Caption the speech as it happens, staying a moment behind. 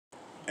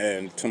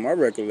And to my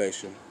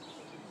recollection,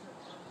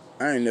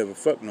 I ain't never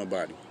fucked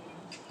nobody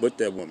but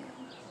that woman.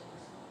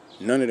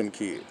 None of them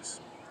kids.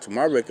 To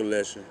my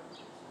recollection,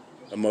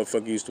 a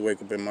motherfucker used to wake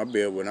up in my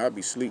bed when I'd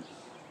be asleep.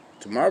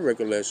 To my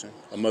recollection,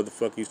 a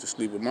motherfucker used to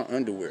sleep with my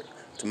underwear.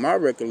 To my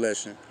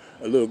recollection,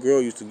 a little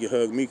girl used to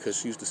hug me because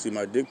she used to see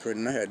my dick print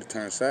and I had to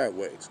turn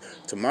sideways.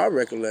 To my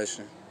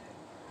recollection,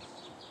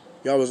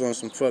 y'all was on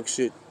some fuck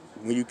shit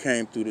when you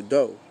came through the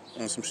door,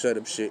 on some shut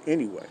up shit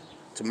anyway.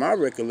 To my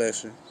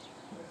recollection,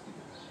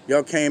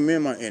 y'all came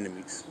in my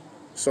enemies.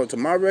 So to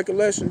my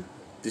recollection,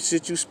 the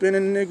shit you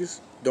spinning niggas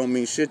don't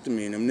mean shit to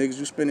me. And them niggas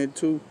you spinning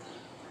too,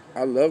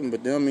 I love them,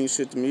 but they don't mean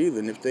shit to me either.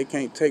 And if they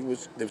can't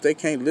if they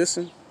can't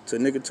listen to a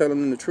nigga telling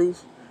them the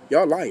truth,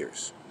 y'all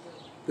liars.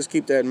 Just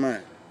keep that in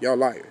mind. Y'all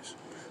liars.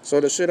 So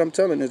the shit I'm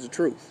telling is the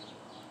truth.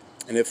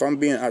 And if I'm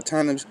being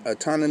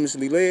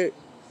autonomously led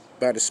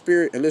by the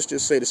spirit, and let's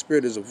just say the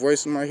spirit is a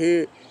voice in my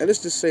head, and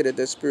let's just say that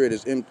that spirit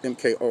is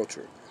MK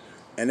Ultra,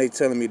 and they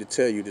telling me to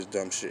tell you this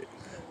dumb shit.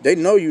 They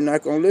know you're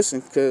not gonna listen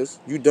because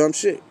you dumb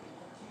shit.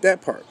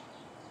 That part.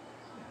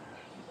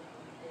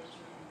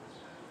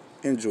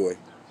 Enjoy.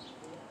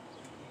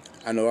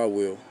 I know I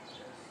will.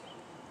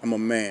 I'm a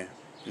man,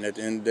 and at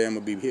the end of the day, I'm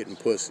gonna be hitting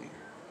pussy,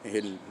 and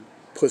hitting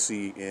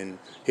pussy and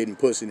hitting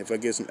pussy. And if I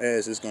get some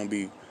ass, it's gonna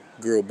be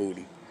girl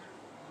booty.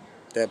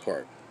 That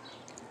part.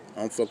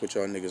 I don't fuck with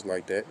y'all niggas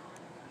like that.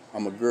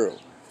 I'm a girl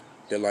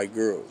that like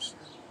girls.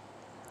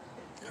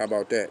 How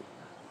about that?